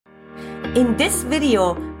In this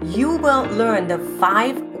video, you will learn the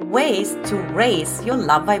 5 ways to raise your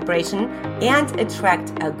love vibration and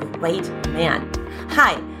attract a great man.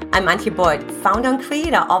 Hi, I'm Antje Boyd, founder and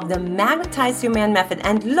creator of the Magnetize Your Man Method.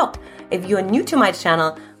 And look, if you're new to my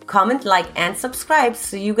channel, comment, like, and subscribe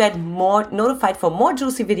so you get more notified for more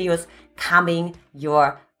juicy videos coming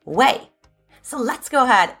your way. So let's go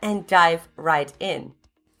ahead and dive right in.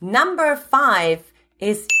 Number 5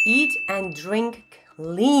 is eat and drink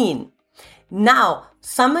clean. Now,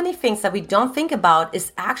 so many things that we don't think about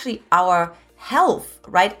is actually our health,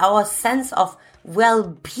 right? Our sense of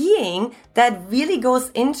well-being that really goes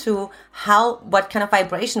into what kind of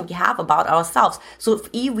vibration we have about ourselves. So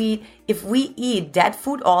if we eat dead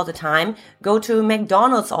food all the time, go to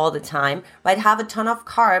McDonald's all the time, right? Have a ton of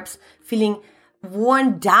carbs, feeling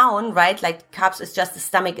worn down, right? Like carbs is just the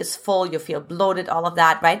stomach is full, you feel bloated, all of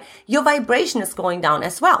that, right? Your vibration is going down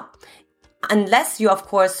as well. Unless you, of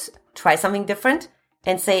course, try something different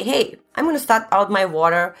and say, hey, I'm going to start out my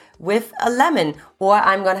water with a lemon, or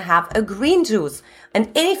I'm going to have a green juice, and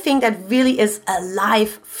anything that really is a live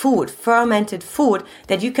food, fermented food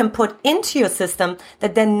that you can put into your system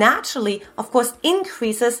that then naturally, of course,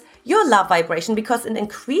 increases your love vibration because it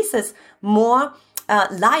increases more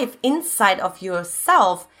life inside of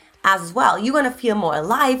yourself as well. You're going to feel more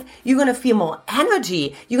alive. You're going to feel more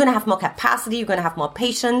energy. You're going to have more capacity. You're going to have more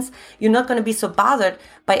patience. You're not going to be so bothered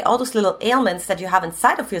by all those little ailments that you have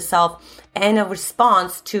inside of yourself and a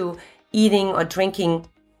response to eating or drinking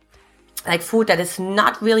like food that is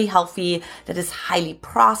not really healthy, that is highly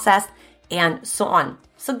processed, and so on.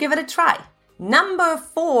 So give it a try. Number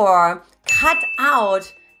 4, cut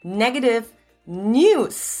out negative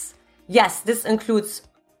news. Yes, this includes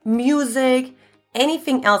music,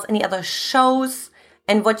 anything else, any other shows,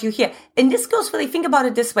 and what you hear. And this goes really, think about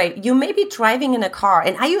it this way. You may be driving in a car,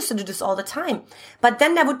 and I used to do this all the time, but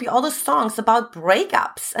then there would be all the songs about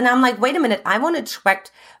breakups. And I'm like, wait a minute, I want to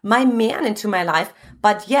attract my man into my life,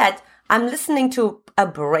 but yet I'm listening to a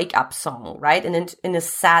breakup song, right? And in a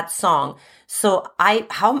sad song. So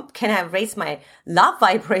how can I raise my love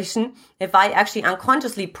vibration if I actually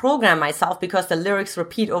unconsciously program myself because the lyrics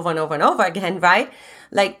repeat over and over and over again, right?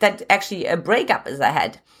 Like that actually a breakup is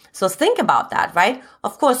ahead. So think about that, right?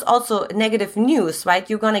 Of course, also negative news, right?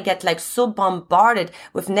 You're going to get like so bombarded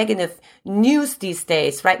with negative news these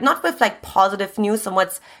days, right? Not with like positive news and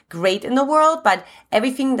what's great in the world, but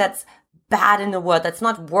everything that's bad in the world, that's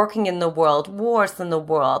not working in the world, wars in the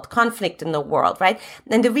world, conflict in the world, right?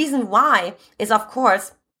 And the reason why is, of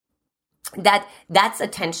course, that's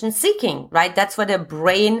attention seeking, right? That's where the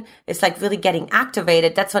brain is like really getting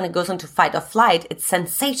activated. That's when it goes into fight or flight. It's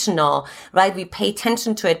sensational, right? We pay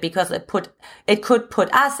attention to it because it could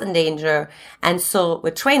put us in danger. And so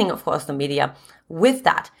we're training, of course, the media with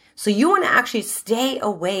that. So you want to actually stay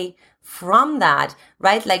away from that,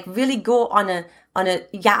 right? Like really go on a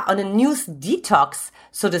news detox,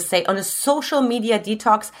 so to say, on a social media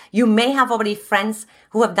detox. You may have already friends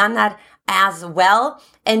who have done that as well.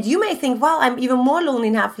 And you may think, well, I'm even more lonely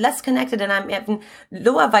and have less connected and I'm even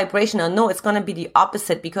lower vibrational. No, it's going to be the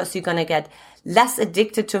opposite because you're going to get less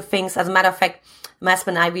addicted to things. As a matter of fact, my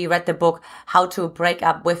husband and I, we read the book, How to Break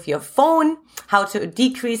Up with Your Phone, How to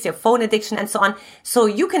Decrease Your Phone Addiction, and so on. So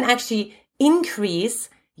you can actually increase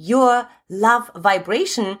your love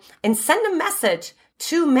vibration and send a message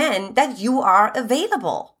to men that you are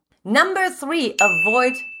available. Number 3,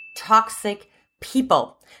 avoid toxic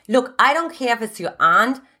people. Look, I don't care if it's your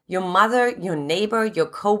aunt, your mother, your neighbor, your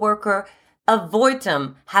coworker. Avoid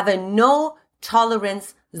them. Have a no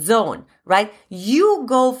tolerance zone, right? You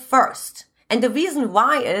go first. And the reason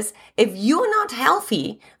why is if you're not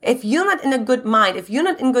healthy, if you're not in a good mind, if you're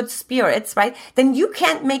not in good spirits, right, then you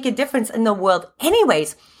can't make a difference in the world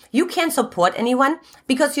anyways. You can't support anyone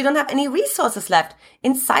because you don't have any resources left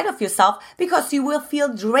inside of yourself because you will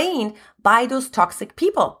feel drained by those toxic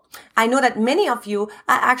people. I know that many of you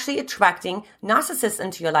are actually attracting narcissists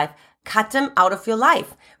into your life. Cut them out of your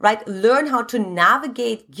life, right? Learn how to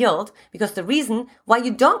navigate guilt, because the reason why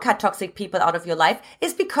you don't cut toxic people out of your life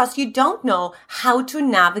is because you don't know how to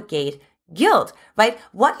navigate guilt, right?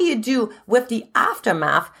 What do you do with the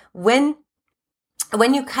aftermath when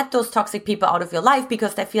you cut those toxic people out of your life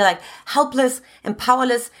because they feel like helpless and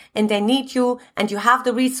powerless and they need you and you have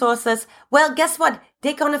the resources? Well, guess what?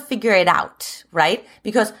 They're going to figure it out, right?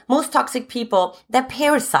 Because most toxic people, they're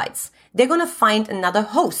parasites. They're going to find another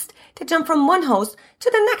host. They jump from one host to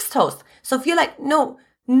the next host. So if you're like, no,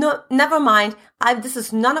 no, never mind. This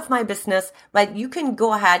is none of my business, right? You can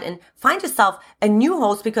go ahead and find yourself a new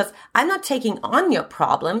host because I'm not taking on your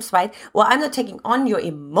problems, right? Well, I'm not taking on your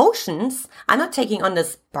emotions. I'm not taking on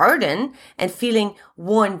this burden and feeling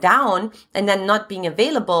worn down and then not being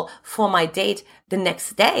available for my date the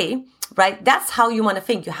next day, right? That's how you want to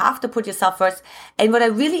think. You have to put yourself first. And what I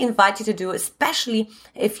really invite you to do, especially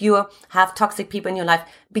if you have toxic people in your life,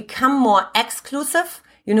 become more exclusive.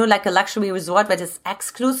 You know, like a luxury resort where it's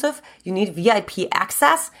exclusive, you need VIP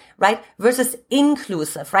access, right? Versus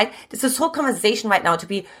inclusive, right? There's this whole conversation right now to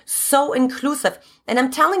be so inclusive. And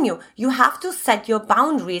I'm telling you, you have to set your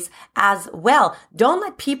boundaries as well. Don't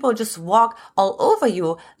let people just walk all over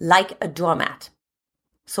you like a doormat.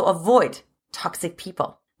 So avoid toxic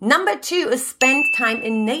people. Number 2 is spend time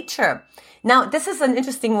in nature. Now, this is an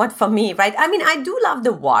interesting one for me, right? I mean, I do love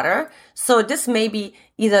the water. So this may be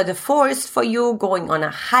either the forest for you, going on a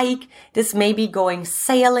hike. This may be going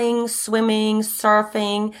sailing, swimming,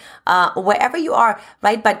 surfing, wherever you are,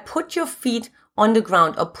 right? But put your feet on the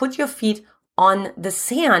ground or put your feet on the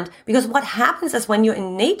sand, because what happens is when you're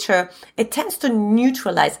in nature, it tends to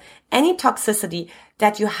neutralize any toxicity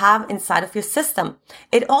that you have inside of your system.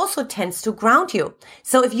 It also tends to ground you.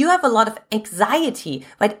 So if you have a lot of anxiety,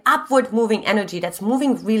 right, upward moving energy that's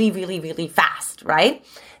moving really, really, really fast, right,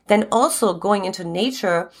 then also going into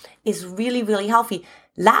nature is really, really healthy.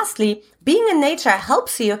 Lastly, being in nature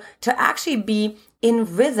helps you to actually be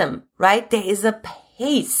in rhythm, right? There is a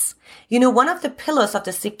pace. You know, one of the pillars of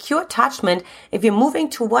the secure attachment, if you're moving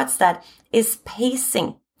towards that, is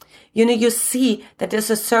pacing. You know, you see that there's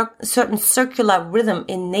a certain circular rhythm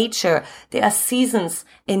in nature. There are seasons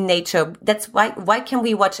in nature. That's why can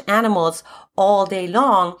we watch animals all day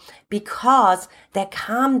long? Because they're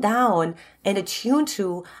calmed down and attuned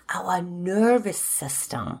to our nervous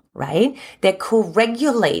system, right? They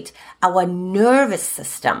co-regulate our nervous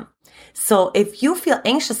system. So if you feel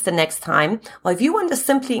anxious the next time, or if you want to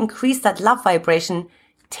simply increase that love vibration,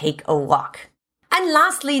 take a walk. And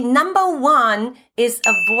lastly, number 1 is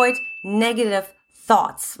avoid negative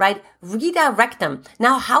thoughts, right? Redirect them.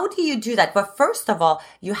 Now, how do you do that? Well, first of all,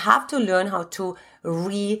 you have to learn how to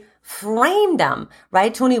reframe them,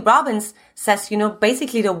 right? Tony Robbins says, you know,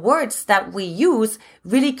 basically the words that we use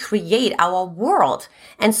really create our world.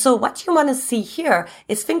 And so what you want to see here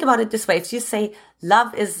is, think about it this way. If you say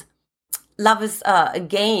love is a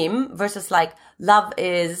game versus like love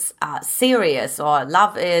is serious, or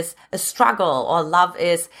love is a struggle, or love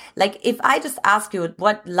is like, if I just ask you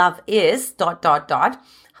what love is, ...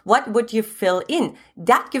 what would you fill in?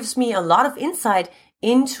 That gives me a lot of insight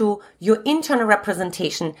into your internal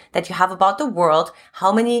representation that you have about the world,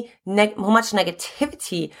 how much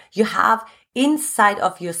negativity you have inside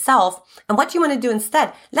of yourself, and what you want to do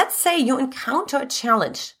instead. Let's say you encounter a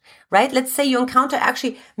challenge, right? Let's say you encounter,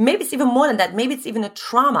 actually, maybe it's even more than that. Maybe it's even a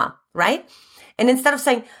trauma, right? And instead of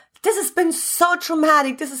saying, this has been so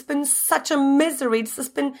traumatic, this has been such a misery, this has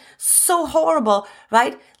been so horrible,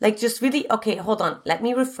 right? Like, just really, okay, hold on. Let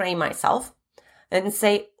me reframe myself and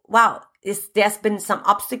say, wow, there's been some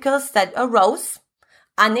obstacles that arose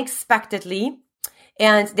unexpectedly,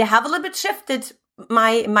 and they have a little bit shifted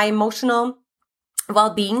my emotional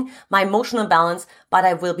well-being, my emotional balance, but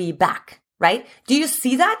I will be back, right? Do you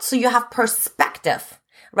see that? So you have perspective,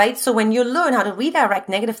 right? So when you learn how to redirect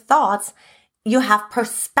negative thoughts, you have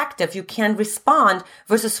perspective. You can respond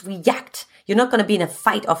versus react. You're not going to be in a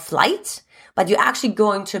fight or flight, but you're actually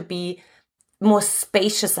going to be more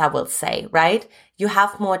spacious, I will say, right? You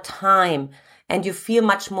have more time and you feel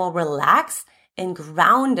much more relaxed and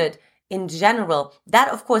grounded in general. That,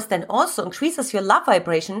 of course, then also increases your love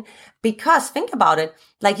vibration, because think about it,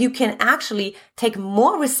 like, you can actually take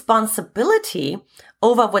more responsibility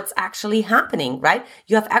over what's actually happening, right?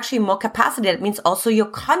 You have actually more capacity. That means also your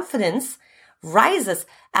confidence rises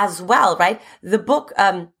as well, right? The book,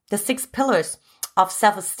 The 6 Pillars of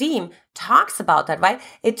Self-Esteem, talks about that, right?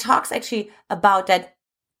 It talks actually about that,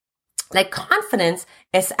 like, confidence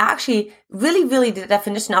is actually really, really, the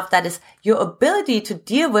definition of that is your ability to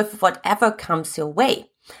deal with whatever comes your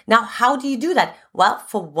way. Now, how do you do that? Well,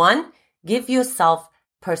 for one, give yourself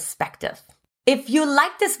perspective. If you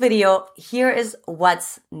like this video, here is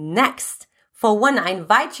what's next. For one, I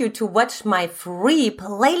invite you to watch my free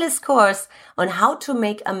playlist course on how to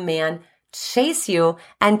make a man chase you.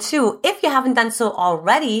 And 2, if you haven't done so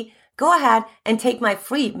already, go ahead and take my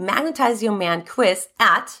free Magnetize Your Man quiz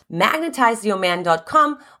at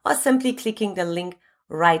magnetizeyourman.com, or simply clicking the link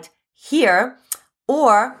right here.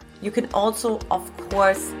 Or you can also, of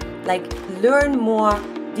course, like, learn more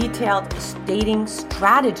detailed dating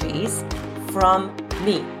strategies from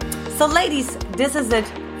me. So ladies, this is it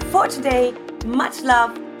for today. Much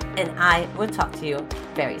love, and I will talk to you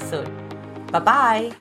very soon. Bye-bye.